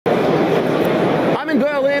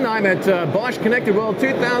Berlin. I'm at Bosch Connected World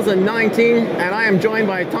 2019, and I am joined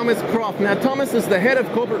by Thomas Kropf. Now, Thomas is the head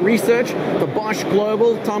of corporate research for Bosch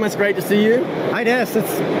Global. Thomas, great to see you. Hi, Des.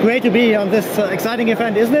 It's great to be on this exciting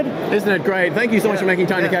event, isn't it? Isn't it great? Thank you so much for making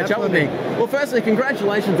time to catch up with me. Well, firstly,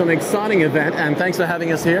 congratulations on an exciting event, and thanks for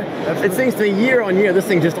having us here. Absolutely. It seems to be year on year, this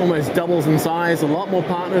thing just almost doubles in size. A lot more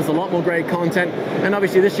partners, a lot more great content, and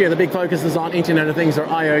obviously this year the big focus is on Internet of Things, or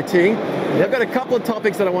IoT. I've got a couple of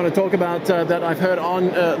topics that I want to talk about that I've heard on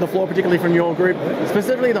the floor, particularly from your group,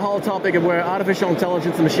 specifically the whole topic of where artificial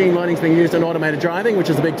intelligence and machine learning is being used in automated driving, which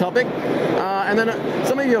is a big topic. And then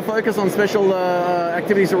some of your focus on special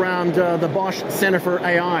activities around the Bosch Centre for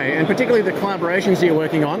AI, and particularly the collaborations you're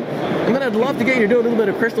working on. And then I'd love to get you to do a little bit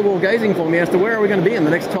of crystal ball gazing for me as to where are we going to be in the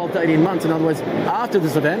next 12 to 18 months. In other words, after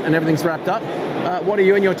this event and everything's wrapped up, what are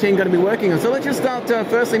you and your team going to be working on? So let's just start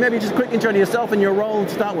firstly, maybe just a quick intro to yourself and your role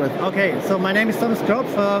to start with. Okay, so my name is Thomas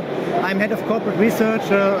Kropf. I'm head of corporate research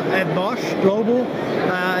at Bosch Global,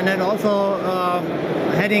 and then also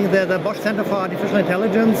heading the Bosch Centre for Artificial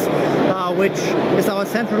Intelligence, which is our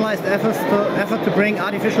centralized effort to bring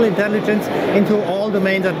artificial intelligence into all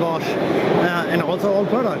domains at Bosch, and also all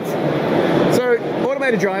products. So,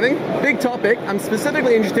 automated driving, big topic. I'm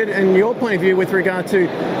specifically interested in your point of view with regard to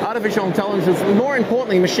artificial intelligence, more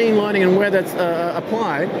importantly machine learning and where that's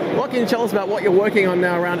applied. What can you tell us about what you're working on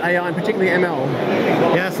now around AI and particularly ML?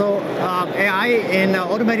 Yeah, so AI in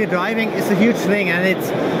automated driving is a huge thing, and it's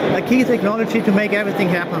a key technology to make everything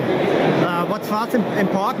happen. What's for us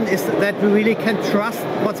important is that we really can trust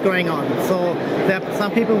what's going on. So there are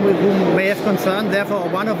some people who may have concern. Therefore,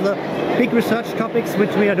 one of the big research topics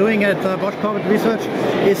which we are doing at Bosch Corporate Research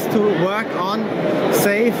is to work on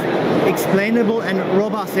safe, explainable and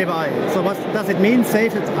robust AI. So what does it mean?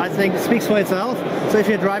 Safe, I think, speaks for itself. So if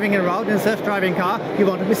you're driving around in a self-driving car, you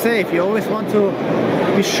want to be safe. You always want to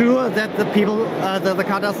be sure that the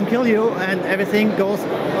car doesn't kill you and everything goes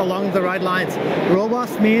along the right lines.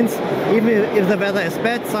 Robust means even if the weather is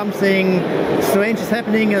bad, something strange is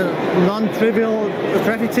happening, a non-trivial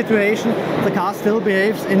traffic situation, the car still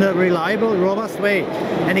behaves in a reliable, robust way.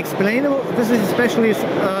 And explainable, this is especially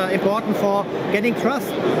important for getting trust.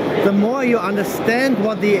 The more you understand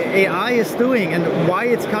what the AI is doing and why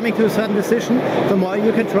it's coming to a certain decision, the more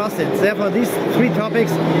you can trust it. Therefore, these three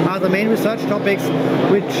topics are the main research topics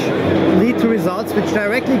which lead to results which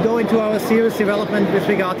directly go into our serious development with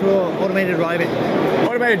regard to automated driving.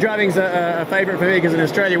 Automated driving is a favourite for me because in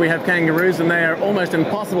Australia we have kangaroos and they are almost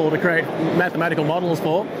impossible to create mathematical models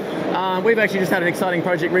for. We've actually just had an exciting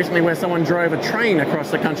project recently where someone drove a train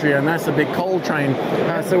across the country, a massive big coal train.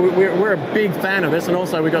 So we're a big fan of this, and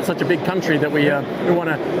also we've got such a big country that we want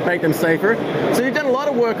to make them safer. So you've done a lot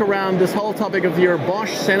of work around this whole topic of your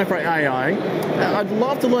Bosch Centre for AI. I'd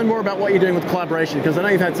love to learn more about what you're doing with collaboration, because I know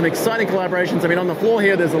you've had some exciting collaborations. I mean, on the floor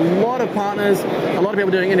here, there's a lot of partners, a lot of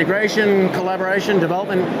people doing integration, collaboration,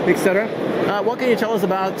 development, etc. What can you tell us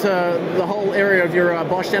about the whole area of your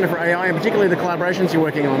Bosch Centre for AI, and particularly the collaborations you're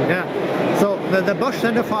working on? Yeah. So the Bosch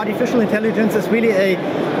Centre for Artificial Intelligence is really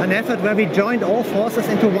an effort where we joined all forces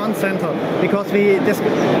into one center, because we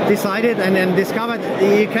decided and discovered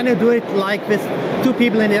you cannot do it like with two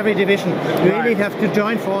people in every division. You really have to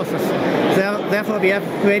join forces. Therefore, we have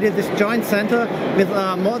created this joint center with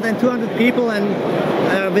more than 200 people,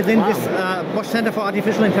 and within this Bosch Centre for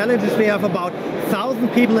Artificial Intelligence, we have about 1,000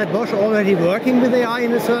 people at Bosch already working with AI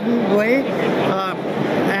in a certain way.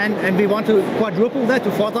 And we want to quadruple that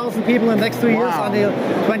to 4,000 people in the next 2 years until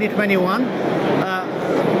 2021.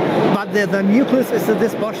 But the nucleus is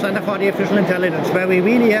this Bosch Centre for Artificial Intelligence, where we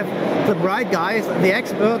really have the bright guys, the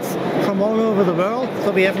experts from all over the world.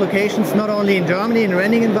 So we have locations not only in Germany, in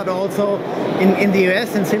Renningen, but also in the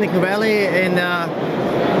US, in Silicon Valley, in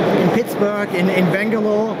Pittsburgh, in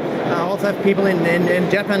Bangalore. I also have people in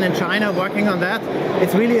Japan and China working on that.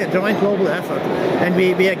 It's really a joint global effort. And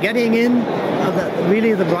we are getting in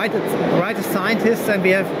really the brightest scientists, and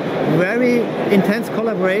we have very intense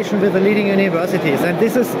collaboration with the leading universities. And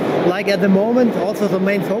this is, like at the moment, also the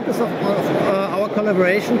main focus of our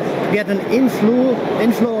collaboration, to get an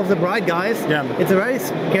inflow of the bright guys. Yeah. It's a very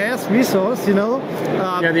scarce resource, you know.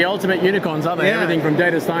 Yeah, the ultimate unicorns, aren't they? Yeah. Everything from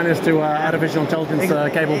data scientists to artificial intelligence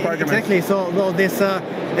capable programmers. Exactly. So this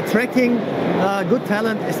attracting good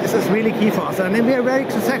talent is really key for us. And then we are very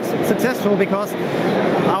successful because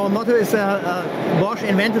our motto is Bosch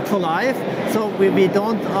invented for life. So we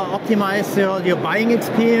don't optimize your buying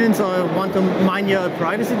experience or want to mine your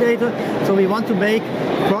privacy data. So we want to make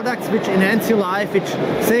products which enhance your life, which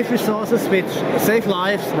save resources, which save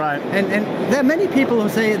lives, Right. And there are many people who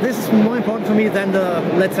say this is more important to me than the,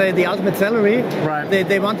 let's say, the ultimate salary. Right.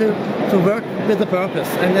 They want to work with a purpose.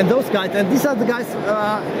 And those guys, and these are the guys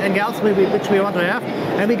and gals which we want to have,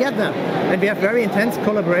 and we get them. And we have very intense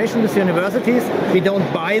collaboration with universities. We don't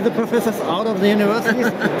buy the professors out of the universities.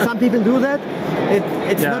 Some people do that.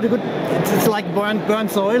 It's not a good, it's like burn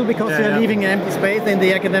soil because you're leaving an empty space in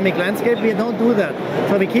the academic landscape. We don't do that.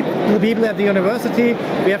 So we keep the people at the university,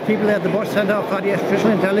 we have people at the Bosch Centre of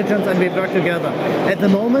Artificial Intelligence, and we work together. At the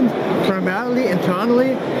moment, primarily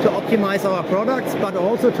internally to optimize our products, but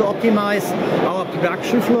also to optimize our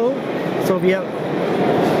production flow. So we are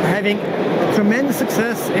having tremendous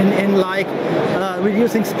success in like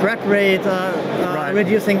reducing scrap rate,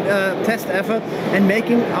 reducing test effort, and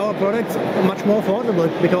making our products much more affordable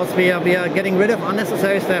because we are getting rid of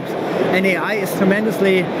unnecessary steps. And AI is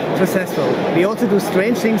tremendously successful. We also do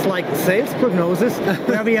strange things like sales prognosis,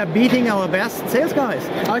 where we are beating our best sales guys.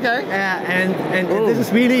 Okay. And this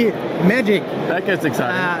is really magic. That gets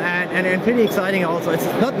exciting. And pretty exciting also. It's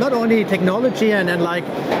not only technology and like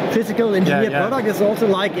physical engineered product. It's also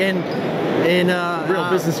like in real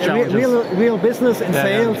business challenges. Real business and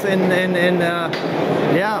sales and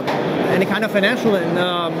any kind of financial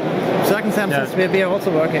circumstances we are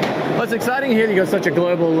also working. Well, it's exciting to hear you've got such a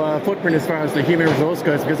global footprint as far as the human resource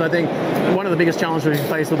goes, because I think one of the biggest challenges we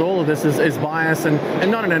face with all of this is bias, and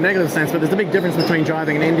not in a negative sense, but there's a big difference between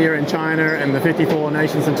driving in India and China and the 54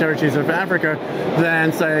 nations and territories of Africa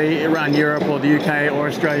than, say, around Europe or the UK or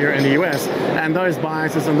Australia and the US. And those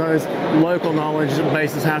biases and those local knowledge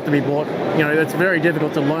bases have to be brought. You know, it's very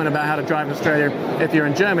difficult to learn about how to drive in Australia if you're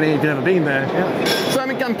in Germany, if you've never been there. So I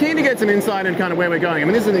mean, I'm keen to get some insight in kind of where we're going. I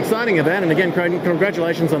mean, this is an exciting event, and again,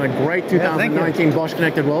 congratulations on a great 2019 Bosch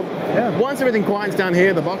Connected World. Once everything quiets down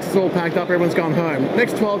here, the box is all packed up, everyone's gone home.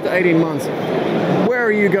 Next 12 to 18 months, where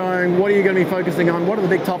are you going? What are you going to be focusing on? What are the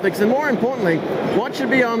big topics? And more importantly, what should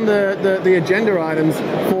be on the agenda items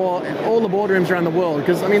for all the boardrooms around the world?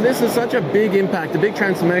 Because, I mean, this is such a big impact, a big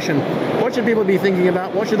transformation. What should people be thinking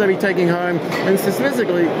about? What should they be taking home? And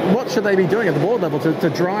specifically, what should they be doing at the board level to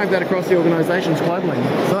drive that across the organizations globally?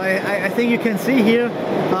 So I think you can see here,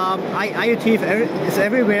 IoT is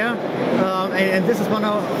everywhere. And this is one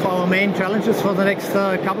of our main challenges for the next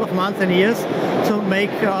couple of months and years, to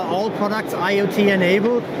make all products IoT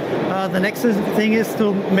enabled. The next thing is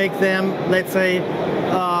to make them, let's say,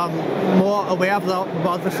 more aware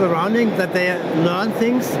about the surroundings, that they learn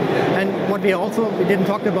things. And what we didn't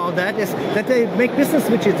talk about that is that they make business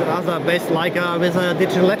with each other based like with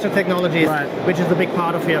digital ledger technologies, which is a big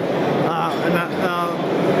part of here.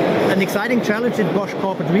 An exciting challenge in Bosch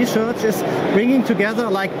corporate research is bringing together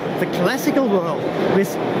like the classical world with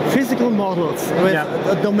physical models,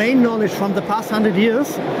 with domain knowledge from the past 100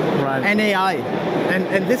 years, and AI.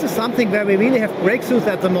 And this is something where we really have breakthroughs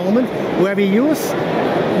at the moment, where we use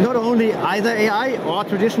not only either AI or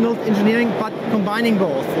traditional engineering, but combining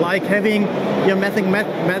both, like having your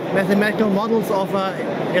mathematical models of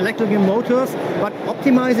electrical motors, but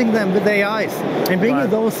optimizing them with AIs and bringing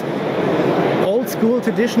those old school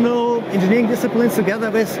traditional engineering disciplines together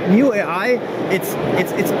with new AI.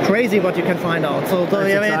 It's crazy what you can find out. So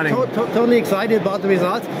totally excited about the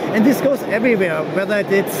results, and this goes everywhere, whether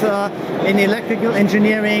it's in electrical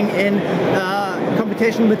engineering, in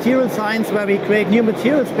computational material science, where we create new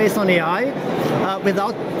materials based on AI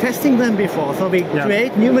without testing them before. So we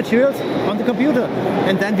create new materials on the computer,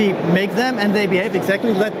 and then we make them, and they behave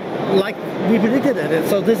exactly like we predicted it.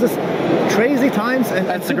 So this is crazy times, and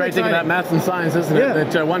that's the great thing about maths and science, isn't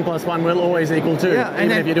it? That 1 + 1 will always equal 2,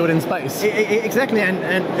 even if you do it in space. Exactly,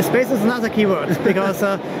 and space is another keyword, because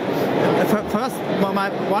first,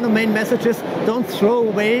 one of the main messages: don't throw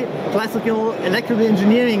away classical electrical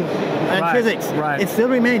engineering and physics. It still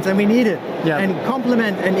remains, and we need it, and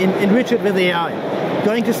complement and enrich it with AI.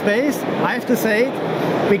 Going to space, I have to say,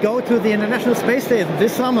 we go to the International Space Station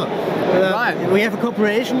this summer. We have a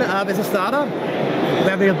cooperation with a startup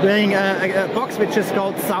where we are bringing a box which is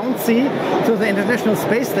called SoundSea to the International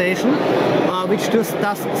Space Station, which just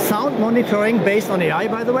does sound monitoring based on AI,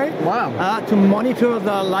 by the way. To monitor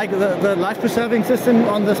the life-preserving system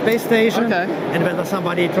on the space station, and whether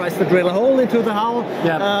somebody tries to drill a hole into the hull,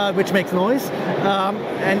 which makes noise.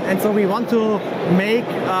 And so we want to make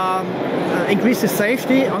increase the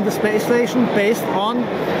safety on the space station based on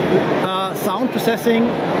sound processing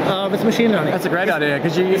with machine learning. That's a great idea,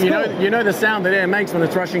 because you know the sound that air makes when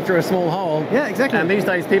it's rushing through a small hole. Yeah, exactly. And these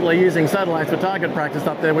days people are using satellites for target practice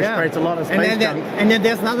up there, which creates a lot of space junk. And then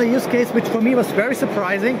there's another use case which for me was very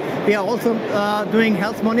surprising. We are also doing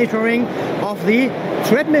health monitoring of the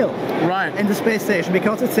treadmill Right. in the space station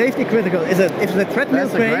because it's safety critical. If the treadmill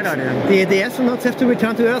That's a great breaks, idea. the astronauts have to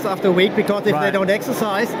return to Earth after a week because if they Right. don't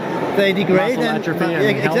exercise, they degrade. Muscle atrophy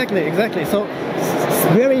and health. Exactly. So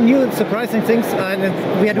very new and surprising things, and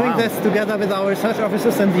we are doing Wow. this together with our research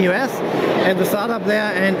officers in the US and the startup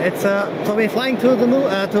there, and it's so we're flying to the moon,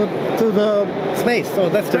 to the space. So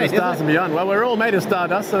that's To the great. stars and beyond. Well, we're all made of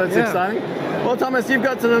stardust, so that's Yeah. exciting. Well, Thomas, you've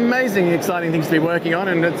got some amazing, exciting things to be working on,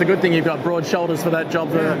 and it's a good thing you've got broad shoulders for that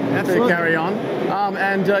job to absolutely. carry on.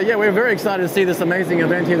 Yeah, we're very excited to see this amazing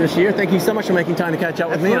event here this year. Thank you so much for making time to catch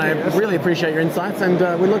up with me, and I really appreciate your insights, and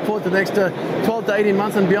we look forward to the next 12 to 18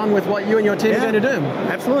 months and beyond with what you and your team are going to do.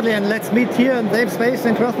 Absolutely, and let's meet here in Dave Space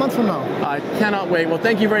in 12 months from now. I cannot wait. Well,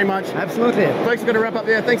 thank you very much. Absolutely. Folks, we're going to wrap up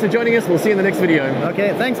there. Thanks for joining us. We'll see you in the next video.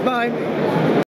 Okay, thanks, bye.